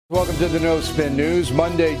Welcome to the No Spin News,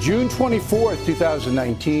 Monday, June 24th,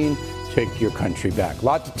 2019. Take your country back. A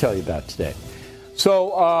lot to tell you about today.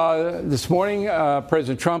 So this morning,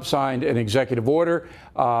 President Trump signed an executive order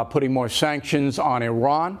putting more sanctions on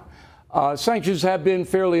Iran. Sanctions have been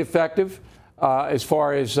fairly effective as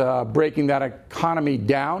far as breaking that economy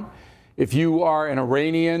down. If you are an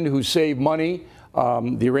Iranian who saved money,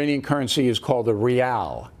 the Iranian currency is called the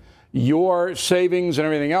rial. Your savings and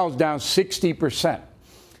everything else down 60%.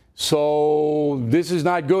 So this is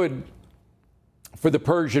not good for the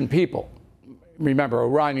Persian people. Remember,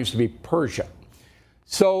 Iran used to be Persia.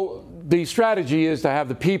 So the strategy is to have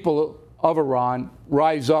the people of Iran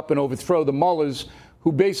rise up and overthrow the mullahs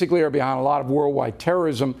who basically are behind a lot of worldwide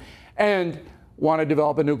terrorism and want to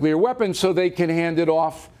develop a nuclear weapon so they can hand it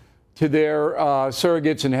off to their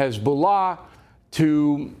surrogates in Hezbollah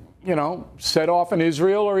to, set off in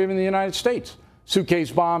Israel or even the United States.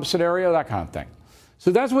 Suitcase bomb scenario, that kind of thing. So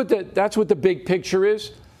that's what the big picture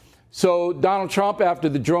is. So Donald Trump, after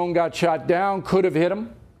the drone got shot down, could have hit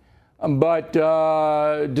him, but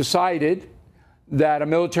decided that a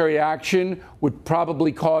military action would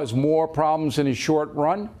probably cause more problems in his short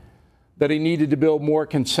run, that he needed to build more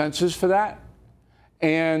consensus for that.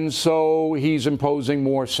 And so he's imposing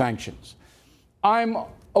more sanctions. I'm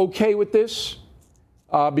okay with this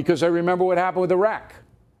because I remember what happened with Iraq.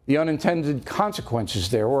 The unintended consequences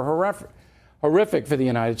there were horrific for the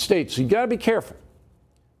United States. So you got to be careful.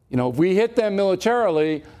 If we hit them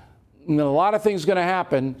militarily, a lot of things are going to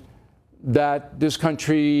happen that this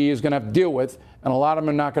country is going to have to deal with, and a lot of them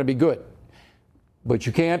are not going to be good. But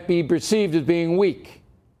you can't be perceived as being weak.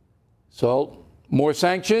 So more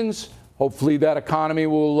sanctions. Hopefully that economy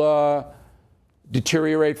will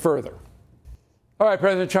deteriorate further. All right,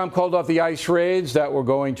 President Trump called off the ICE raids that were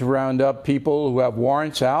going to round up people who have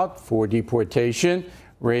warrants out for deportation.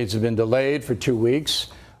 Raids have been delayed for 2 weeks.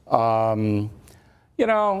 It's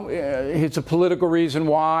a political reason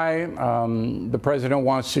why. The president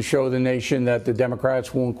wants to show the nation that the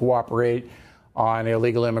Democrats won't cooperate on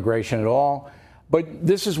illegal immigration at all. But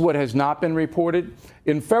this is what has not been reported.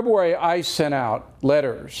 In February, ICE sent out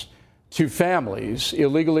letters to families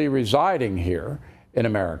illegally residing here in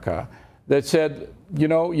America that said, you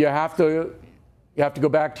have to go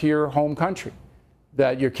back to your home country,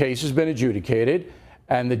 that your case has been adjudicated,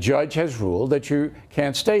 and the judge has ruled that you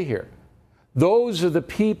can't stay here. Those are the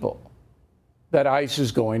people that ICE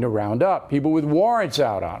is going to round up, people with warrants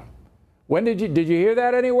out on them. When did you hear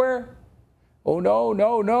that anywhere? Oh,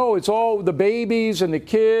 no. It's all the babies and the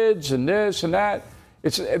kids and this and that.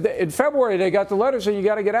 In February, they got the letter saying you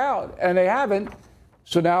got to get out, and they haven't.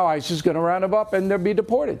 So now ICE is going to round them up, and they'll be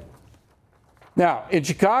deported. Now, in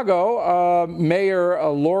Chicago, Mayor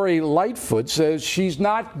Lori Lightfoot says she's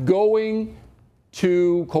not going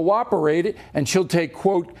to cooperate, and she'll take,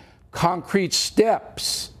 quote, concrete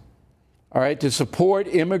steps, all right, to support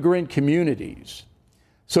immigrant communities.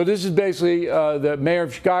 So this is basically the mayor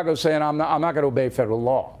of Chicago saying, I'm not going to obey federal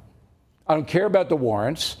law. I don't care about the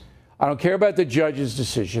warrants. I don't care about the judge's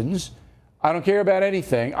decisions. I don't care about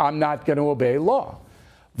anything. I'm not going to obey law,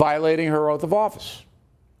 violating her oath of office.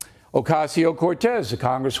 Ocasio-Cortez, the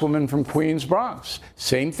congresswoman from Queens, Bronx,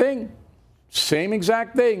 same thing, same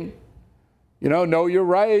exact thing. Know your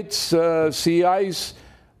rights, see ICE,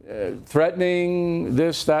 threatening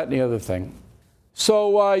this, that, and the other thing.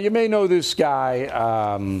 So you may know this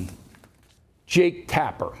guy, Jake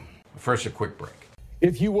Tapper. First, a quick break.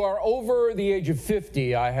 If you are over the age of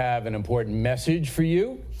 50, I have an important message for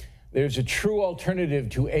you. There's a true alternative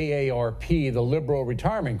to AARP, the liberal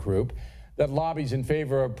retirement group that lobbies in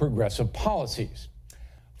favor of progressive policies.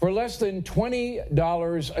 For less than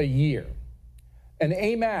 $20 a year, an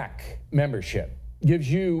AMAC membership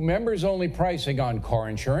gives you members-only pricing on car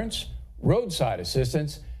insurance, roadside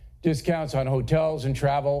assistance, discounts on hotels and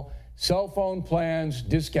travel, cell phone plans,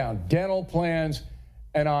 discount dental plans,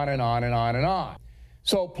 and on and on and on and on.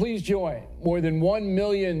 So please join more than 1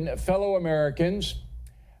 million fellow Americans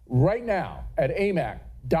right now at amac.us.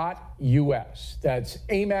 That's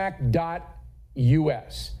amac.us.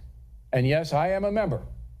 And yes, I am a member.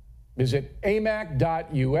 Visit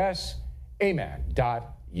amac.us,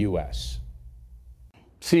 amac.us.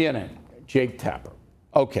 CNN, Jake Tapper.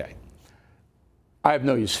 Okay. I have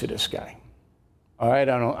no use for this guy. All right,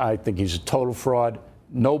 I think he's a total fraud.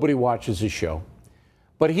 Nobody watches his show.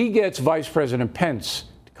 But he gets Vice President Pence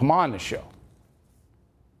to come on the show.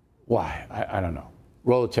 Why? I don't know.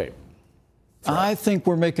 Roll the tape. I think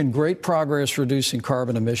we're making great progress reducing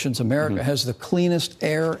carbon emissions. America has the cleanest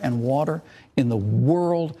air and water in the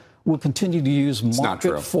world. We'll continue to use not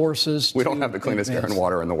true. market forces. We don't have the cleanest air and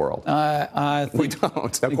water in the world. I think we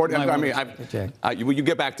don't. You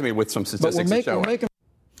get back to me with some statistics to show it.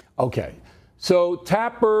 Okay. So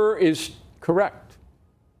Tapper is correct.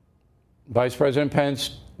 Vice President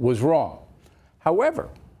Pence was wrong. However,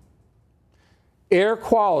 air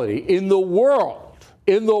quality in the world,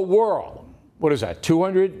 what is that,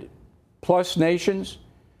 200 plus nations?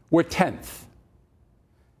 We're 10th.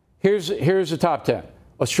 Here's the top 10.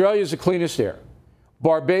 Australia is the cleanest air.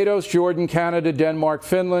 Barbados, Jordan, Canada, Denmark,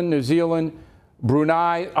 Finland, New Zealand,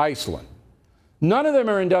 Brunei, Iceland. None of them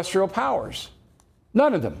are industrial powers.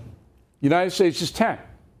 None of them. United States is 10.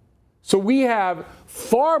 So we have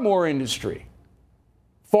far more industry,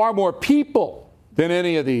 far more people than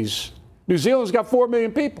any of these. New Zealand's got 4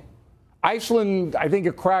 million people. Iceland, I think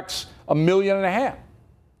it cracks 1.5 million.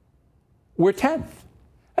 We're 10th.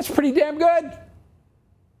 That's pretty damn good.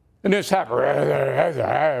 And this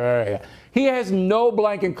happened. He has no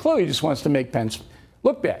blanket clue. He just wants to make Pence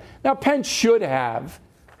look bad. Now, Pence should have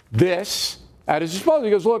this at his disposal.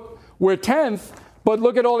 He goes, look, we're 10th, but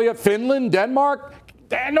look at all the Finland, Denmark.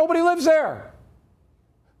 Nobody lives there.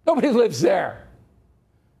 Nobody lives there.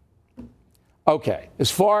 Okay,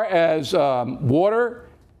 as far as water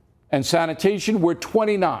and sanitation, we're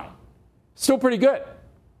 29. Still pretty good.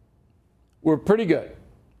 We're pretty good.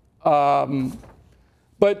 But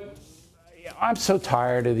I'm so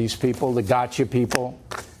tired of these people, the gotcha people.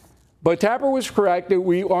 But Tapper was correct that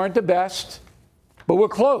we aren't the best, but we're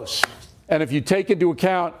close. And if you take into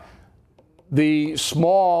account the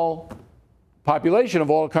small population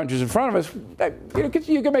of all the countries in front of us,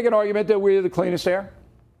 you can make an argument that we're the cleanest air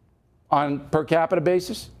on per capita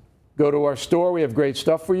basis. Go to our store. We have great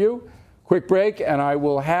stuff for you. Quick break, and I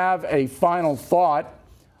will have a final thought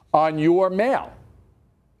on your mail.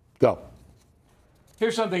 Go.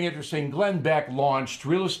 Here's something interesting. Glenn Beck launched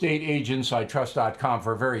realestateagentsitrust.com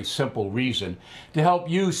for a very simple reason, to help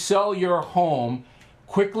you sell your home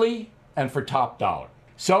quickly and for top dollar.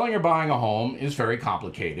 Selling or buying a home is very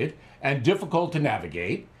complicated and difficult to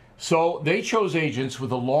navigate, so they chose agents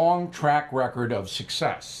with a long track record of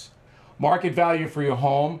success. Market value for your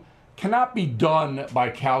home cannot be done by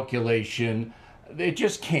calculation. It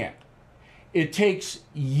just can't. It takes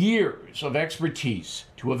years of expertise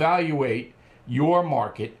to evaluate your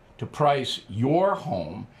market, to price your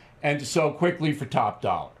home, and to sell quickly for top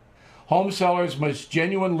dollar. Home sellers must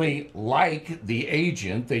genuinely like the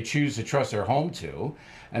agent they choose to trust their home to,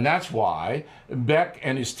 and that's why Beck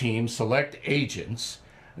and his team select agents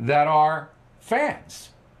that are fans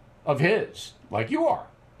of his, like you are.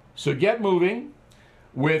 So get moving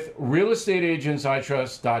with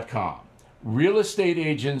realestateagentsitrust.com.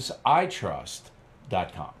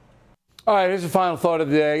 realestateagentsitrust.com. All right, here's the final thought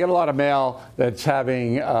of the day. I got a lot of mail that's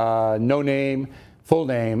having no name, full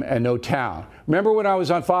name, and no town. Remember when I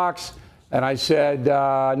was on Fox and I said,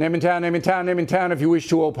 name and town, name and town, name and town if you wish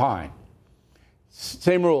to opine.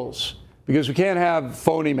 Same rules, because we can't have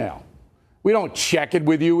phony mail. We don't check it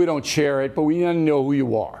with you, we don't share it, but we need to know who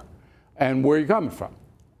you are and where you're coming from.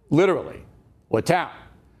 Literally, what town.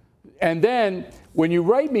 And then when you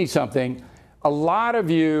write me something, a lot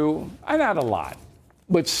of you, not a lot,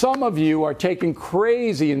 but some of you are taking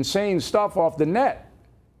crazy, insane stuff off the net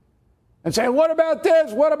and saying, what about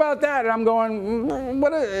this? What about that? And I'm going,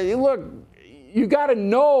 look, you got to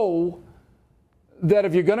know that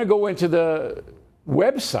if you're going to go into the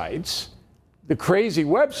websites, the crazy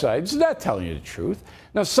websites, it's not telling you the truth.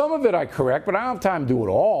 Now, some of it I correct, but I don't have time to do it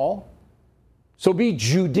all. So be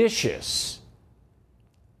judicious.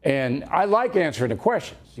 And I like answering the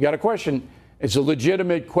questions. You got a question, it's a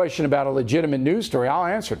legitimate question about a legitimate news story, I'll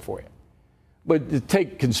answer it for you. But to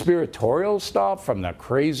take conspiratorial stuff from the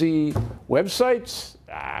crazy websites,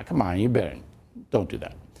 come on, you better don't do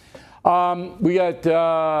that. We got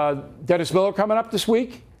Dennis Miller coming up this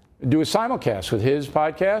week, do a simulcast with his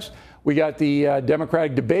podcast. We got the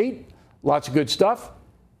Democratic debate, lots of good stuff.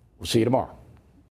 We'll see you tomorrow.